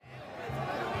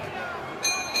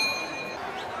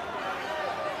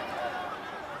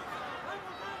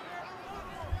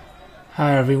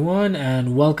Hi, everyone,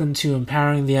 and welcome to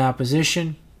Empowering the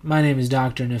Opposition. My name is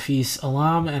Dr. Nafis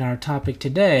Alam, and our topic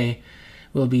today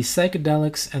will be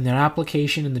psychedelics and their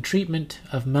application in the treatment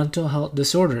of mental health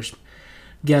disorders.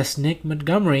 Guest Nick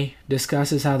Montgomery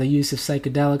discusses how the use of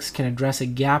psychedelics can address a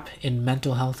gap in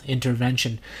mental health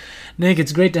intervention. Nick,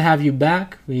 it's great to have you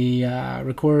back. We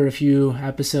recorded a few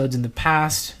episodes in the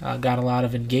past, got a lot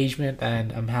of engagement,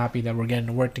 and I'm happy that we're getting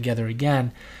to work together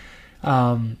again.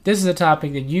 This is a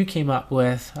topic that you came up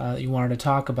with, that you wanted to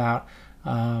talk about,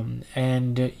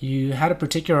 and you had a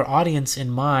particular audience in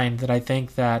mind that I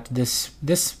think that this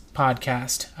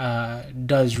podcast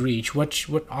does reach.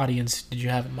 What audience did you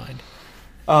have in mind?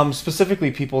 Specifically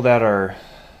people that are,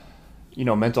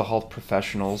 mental health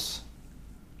professionals.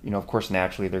 Of course,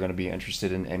 naturally, they're going to be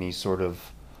interested in any sort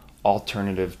of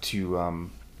alternative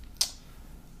to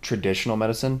traditional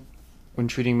medicine when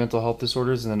treating mental health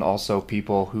disorders, and then also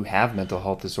people who have mental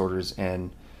health disorders and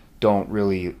don't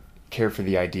really care for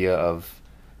the idea of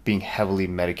being heavily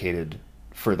medicated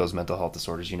for those mental health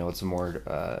disorders. It's a more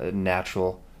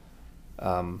natural,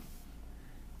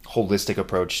 holistic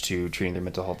approach to treating their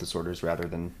mental health disorders rather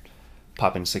than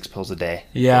popping 6 pills a day.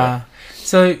 Yeah.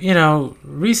 So,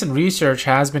 recent research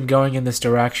has been going in this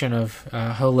direction of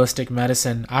holistic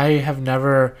medicine. I have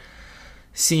never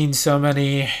seen so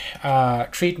many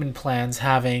treatment plans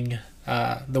having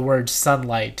the word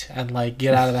sunlight and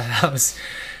get out of the house,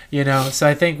 So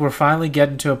I think we're finally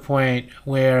getting to a point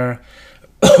where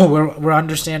we're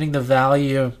understanding the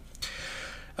value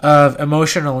of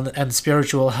emotional and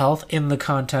spiritual health in the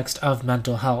context of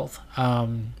mental health.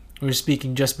 We were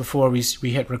speaking just before we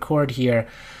hit record here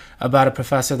about a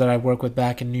professor that I work with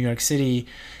back in New York City,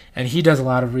 and he does a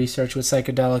lot of research with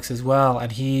psychedelics as well,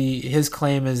 and his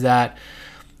claim is that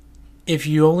if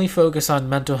you only focus on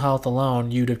mental health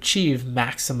alone, you'd achieve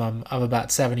maximum of about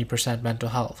 70% mental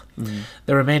health. Mm-hmm.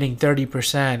 The remaining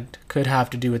 30% could have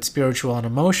to do with spiritual and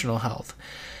emotional health.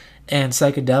 And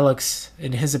psychedelics,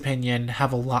 in his opinion,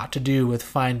 have a lot to do with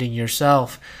finding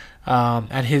yourself.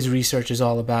 And his research is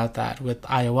all about that with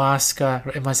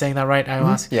ayahuasca. Am I saying that right?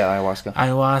 Ayahuasca? Mm-hmm. Yeah, ayahuasca.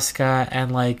 Ayahuasca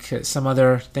and some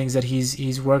other things that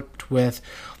he's worked with.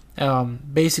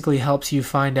 Basically helps you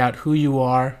find out who you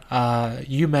are.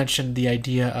 You mentioned the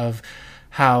idea of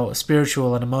how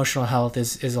spiritual and emotional health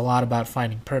is a lot about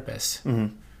finding purpose.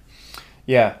 Mm-hmm.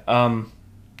 Yeah.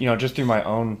 Just through my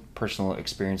own personal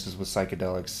experiences with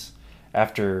psychedelics,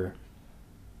 after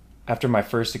my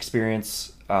first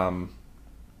experience,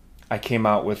 I came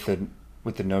out with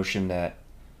the notion that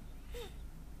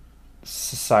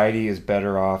society is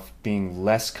better off being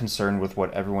less concerned with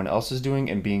what everyone else is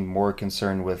doing and being more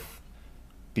concerned with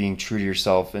being true to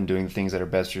yourself and doing the things that are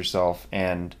best for yourself,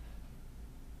 and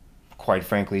quite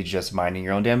frankly just minding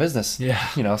your own damn business. Yeah.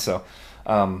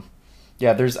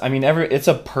 It's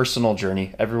a personal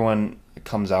journey. Everyone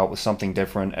comes out with something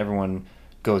different. Everyone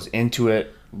goes into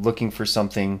it looking for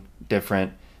something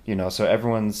different, so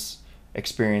everyone's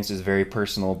experience is very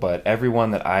personal, but everyone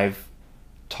that I've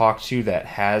talked to that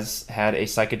has had a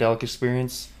psychedelic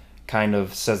experience kind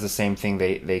of says the same thing.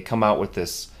 They come out with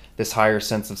this higher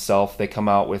sense of self. They come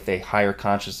out with a higher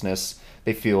consciousness.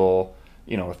 They feel,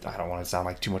 I don't want to sound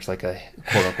like too much like a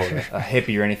quote unquote a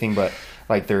hippie or anything, but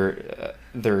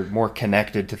they're more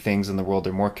connected to things in the world.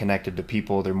 They're more connected to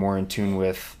people. They're more in tune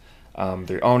with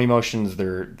their own emotions.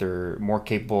 They're more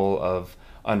capable of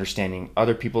understanding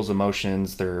other people's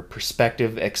emotions. Their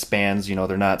perspective expands.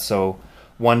 They're not so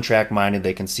one-track minded.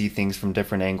 They can see things from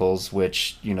different angles,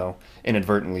 which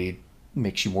inadvertently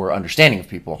makes you more understanding of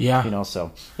people. Yeah.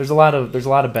 So there's a lot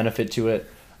of benefit to it.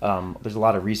 There's a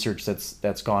lot of research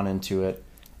that's gone into it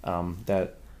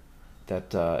that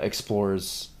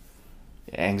explores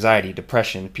anxiety,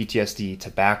 depression, PTSD,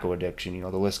 tobacco addiction.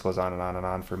 The list goes on and on and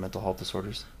on for mental health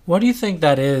disorders. What do you think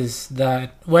that is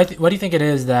what do you think it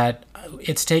is that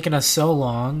it's taken us so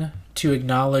long to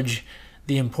acknowledge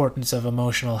the importance of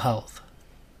emotional health?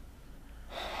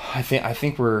 I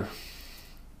think we're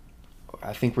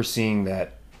seeing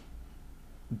that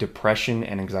depression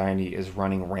and anxiety is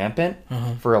running rampant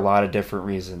for a lot of different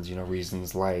reasons.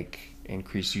 Reasons like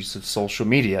increased use of social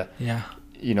media. Yeah.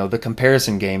 The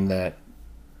comparison game that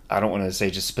I don't want to say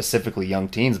just specifically young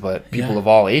teens, but people of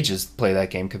all ages play that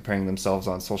game, comparing themselves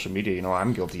on social media.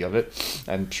 I'm guilty of it.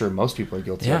 I'm sure most people are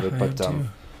guilty of it, but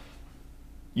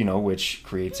which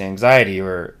creates anxiety,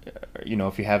 or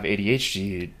if you have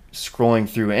ADHD, scrolling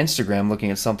through Instagram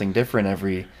looking at something different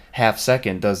every half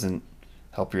second doesn't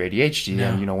help your ADHD.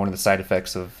 Yeah. And one of the side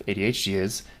effects of ADHD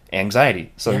is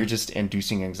anxiety. So you're just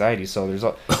inducing anxiety. So there's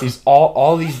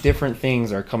all these different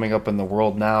things are coming up in the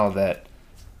world now that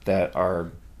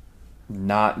are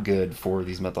not good for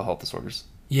these mental health disorders.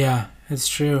 Yeah, it's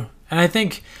true. And I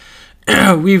think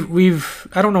we've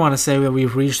I don't want to say that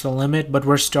we've reached the limit, but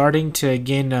we're starting to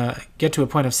get to a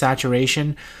point of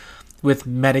saturation with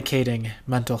medicating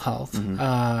mental health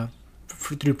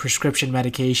through prescription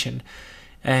medication.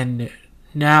 And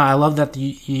now I love that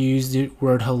you use the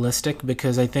word holistic,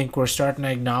 because I think we're starting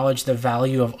to acknowledge the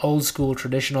value of old school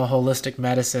traditional holistic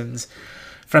medicines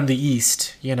from the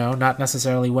East, not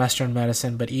necessarily Western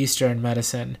medicine, but Eastern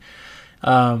medicine.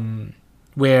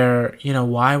 Where,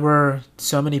 why were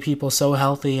so many people so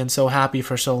healthy and so happy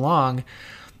for so long?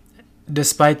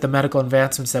 Despite the medical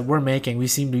advancements that we're making, we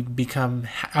seem to become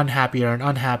unhappier and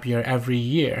unhappier every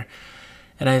year.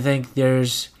 And I think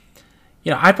there's,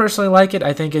 I personally like it.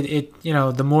 I think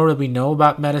the more that we know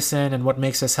about medicine and what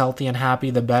makes us healthy and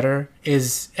happy, the better.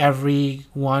 Is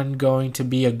everyone going to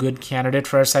be a good candidate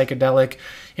for a psychedelic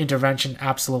intervention?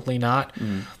 Absolutely not.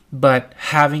 But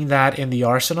having that in the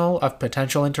arsenal of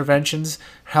potential interventions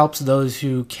helps those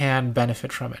who can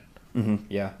benefit from it.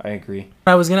 Yeah, I agree.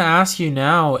 What I was going to ask you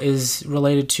now is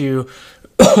related to,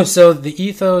 so the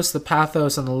ethos, the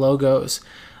pathos, and the logos.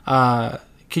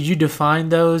 Could you define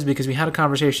those? Because we had a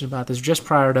conversation about this just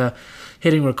prior to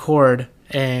hitting record,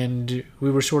 and we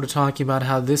were sort of talking about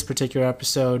how this particular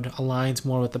episode aligns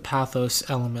more with the pathos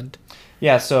element.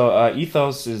 Yeah, so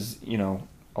ethos is,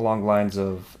 along the lines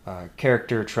of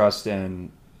character, trust,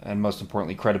 and most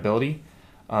importantly, credibility.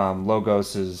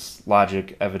 Logos is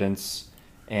logic, evidence,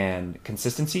 and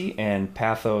consistency, and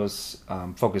pathos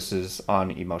focuses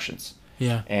on emotions.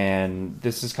 Yeah. And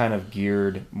this is kind of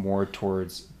geared more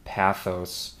towards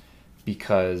pathos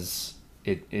because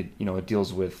it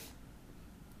deals with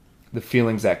the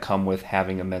feelings that come with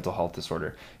having a mental health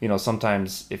disorder.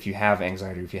 Sometimes if you have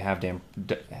anxiety, if you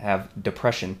have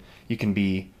depression, you can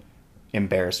be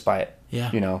embarrassed by it.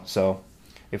 Yeah. So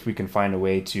if we can find a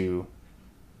way to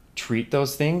treat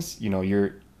those things,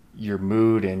 your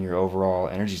mood and your overall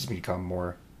energies become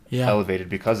more elevated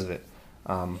because of it.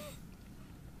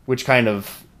 Which kind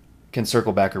of can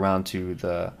circle back around to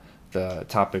the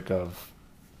topic of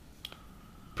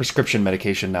prescription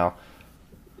medication now.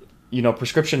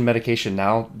 Prescription medication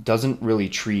now doesn't really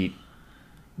treat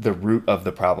the root of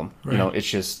the problem. Right.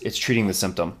 It's treating the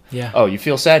symptom. Yeah. Oh, you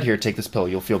feel sad? Here, take this pill.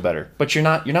 You'll feel better. But you're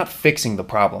not fixing the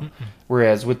problem. Mm-mm.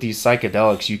 Whereas with these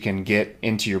psychedelics, you can get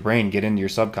into your brain, get into your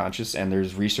subconscious, and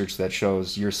there's research that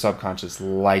shows your subconscious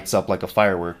lights up like a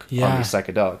firework on these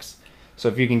psychedelics. So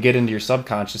if you can get into your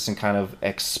subconscious and kind of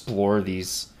explore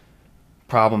these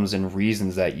problems and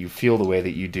reasons that you feel the way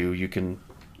that you do, you can,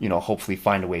 hopefully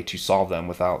find a way to solve them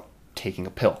without taking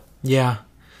a pill. Yeah.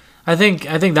 I think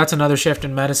that's another shift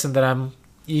in medicine that I'm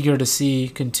eager to see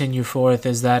continue forth,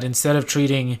 is that instead of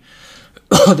treating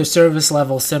the surface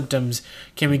level symptoms,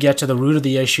 can we get to the root of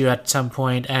the issue at some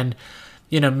point and,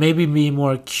 maybe be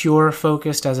more cure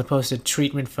focused as opposed to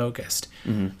treatment focused.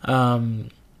 Mm-hmm.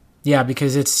 Yeah,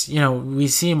 because it's, we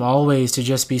seem always to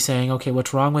just be saying, okay,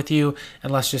 what's wrong with you?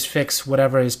 And let's just fix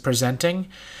whatever is presenting,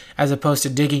 as opposed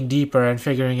to digging deeper and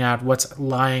figuring out what's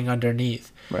lying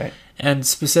underneath. Right. And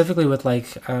specifically with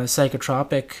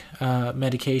psychotropic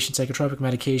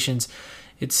medications,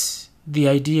 it's the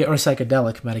idea, or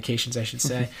psychedelic medications, I should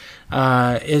say,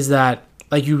 is that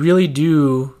you really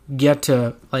do get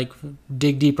to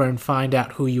dig deeper and find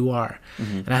out who you are.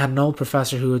 Mm-hmm. And I had an old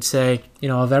professor who would say,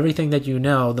 of everything that you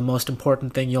know, the most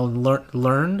important thing you'll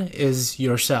learn is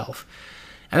yourself.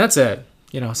 And that's a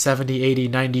 70, 80,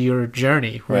 90-year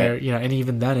journey where, right. And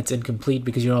even then it's incomplete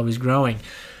because you're always growing.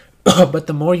 But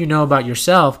the more you know about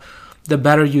yourself, the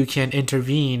better you can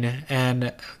intervene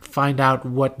and find out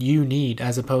what you need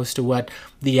as opposed to what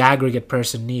the aggregate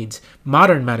person needs.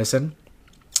 Modern medicine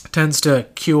tends to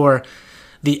cure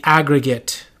the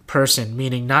aggregate person,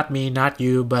 meaning not me, not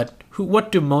you, but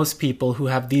what do most people who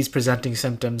have these presenting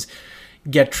symptoms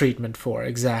get treatment for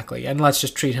exactly? And let's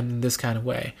just treat him in this kind of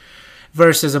way.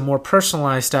 Versus a more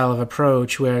personalized style of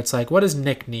approach where it's what does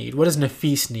Nick need? What does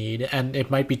Nafis need? And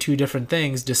it might be two different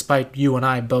things despite you and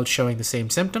I both showing the same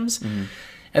symptoms. Mm-hmm.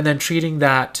 And then treating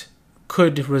that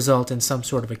could result in some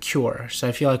sort of a cure. So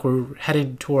I feel like we're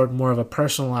heading toward more of a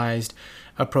personalized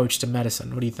approach to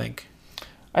medicine. What do you think?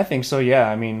 I think so, yeah.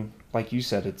 I mean, like you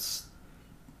said, it's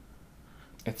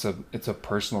a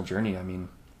personal journey. I mean,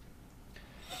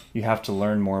 you have to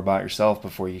learn more about yourself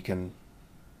before you can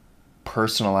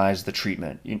personalize the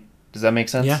treatment. Does that make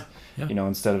sense? Yeah.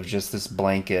 Instead of just this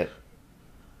blanket,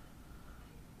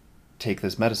 take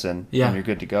this medicine and you're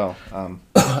good to go.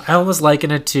 I almost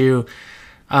liken it to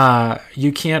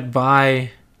you can't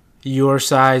buy your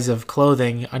size of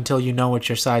clothing until you know what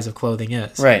your size of clothing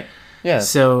is. Right. Yeah.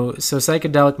 So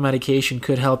psychedelic medication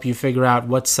could help you figure out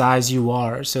what size you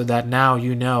are, so that now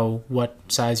you know what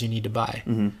size you need to buy.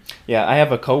 Mm-hmm. Yeah, I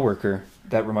have a coworker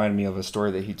that reminded me of a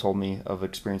story that he told me of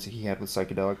experience that he had with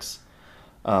psychedelics.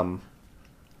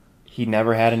 He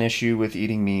never had an issue with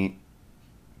eating meat,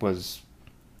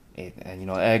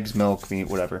 eggs, milk, meat,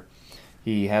 whatever.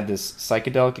 He had this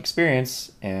psychedelic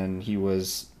experience, and he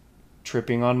was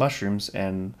tripping on mushrooms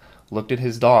and looked at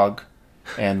his dog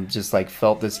and just like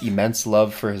felt this immense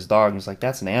love for his dog. And was like,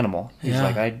 that's an animal. He's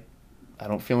like, I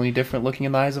don't feel any different looking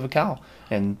in the eyes of a cow.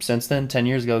 And since then, 10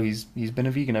 years ago, he's been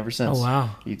a vegan ever since. Oh,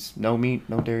 wow. Eats no meat,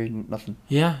 no dairy, nothing.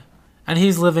 Yeah. And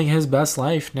he's living his best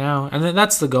life now. And then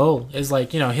that's the goal, is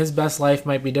like, his best life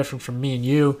might be different from me and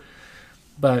you.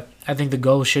 But I think the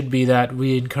goal should be that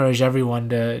we encourage everyone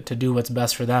to do what's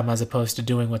best for them, as opposed to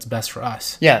doing what's best for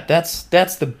us. Yeah, that's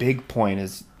the big point,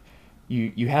 is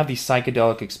you have these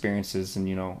psychedelic experiences,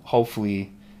 and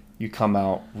hopefully you come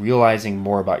out realizing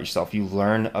more about yourself. You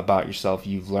learn about yourself.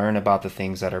 You learn about the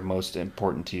things that are most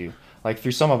important to you. Like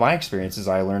through some of my experiences,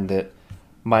 I learned that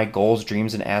my goals,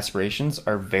 dreams, and aspirations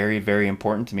are very, very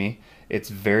important to me. It's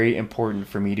very important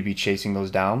for me to be chasing those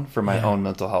down for my own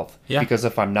mental health. Yeah. Because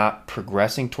if I'm not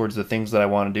progressing towards the things that I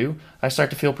want to do, I start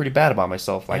to feel pretty bad about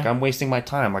myself. Like I'm wasting my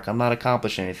time. Like I'm not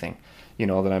accomplishing anything.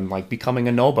 That I'm like becoming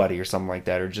a nobody or something like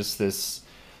that, or just this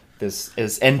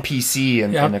NPC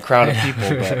in a crowd of people.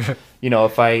 But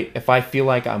if I feel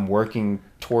like I'm working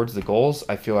towards the goals,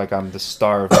 I feel like I'm the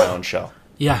star of my own show.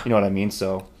 Yeah. You know what I mean?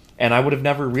 So, and I would have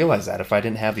never realized that if I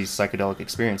didn't have these psychedelic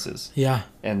experiences. Yeah.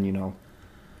 And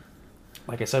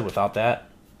like I said, without that,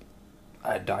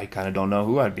 I kind of don't know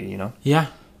who I'd be. Yeah.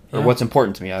 Or what's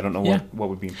important to me. I don't know what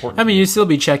would be important. I mean, you'd still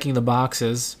be checking the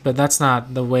boxes, but that's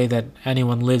not the way that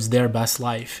anyone lives their best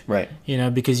life. Right.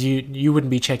 Because you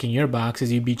wouldn't be checking your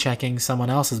boxes. You'd be checking someone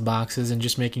else's boxes and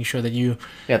just making sure that you...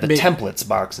 Yeah, the templates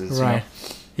boxes. Right.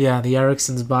 Yeah, the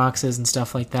Erickson's boxes and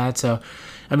stuff like that. So,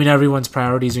 I mean, everyone's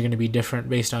priorities are going to be different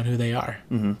based on who they are.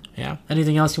 Mm-hmm. Yeah.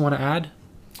 Anything else you want to add?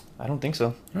 I don't think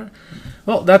so. All right.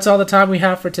 Well, that's all the time we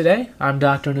have for today. I'm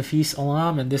Dr. Nafis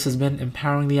Alam, and this has been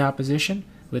Empowering the Opposition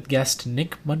with guest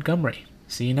Nick Montgomery.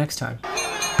 See you next time.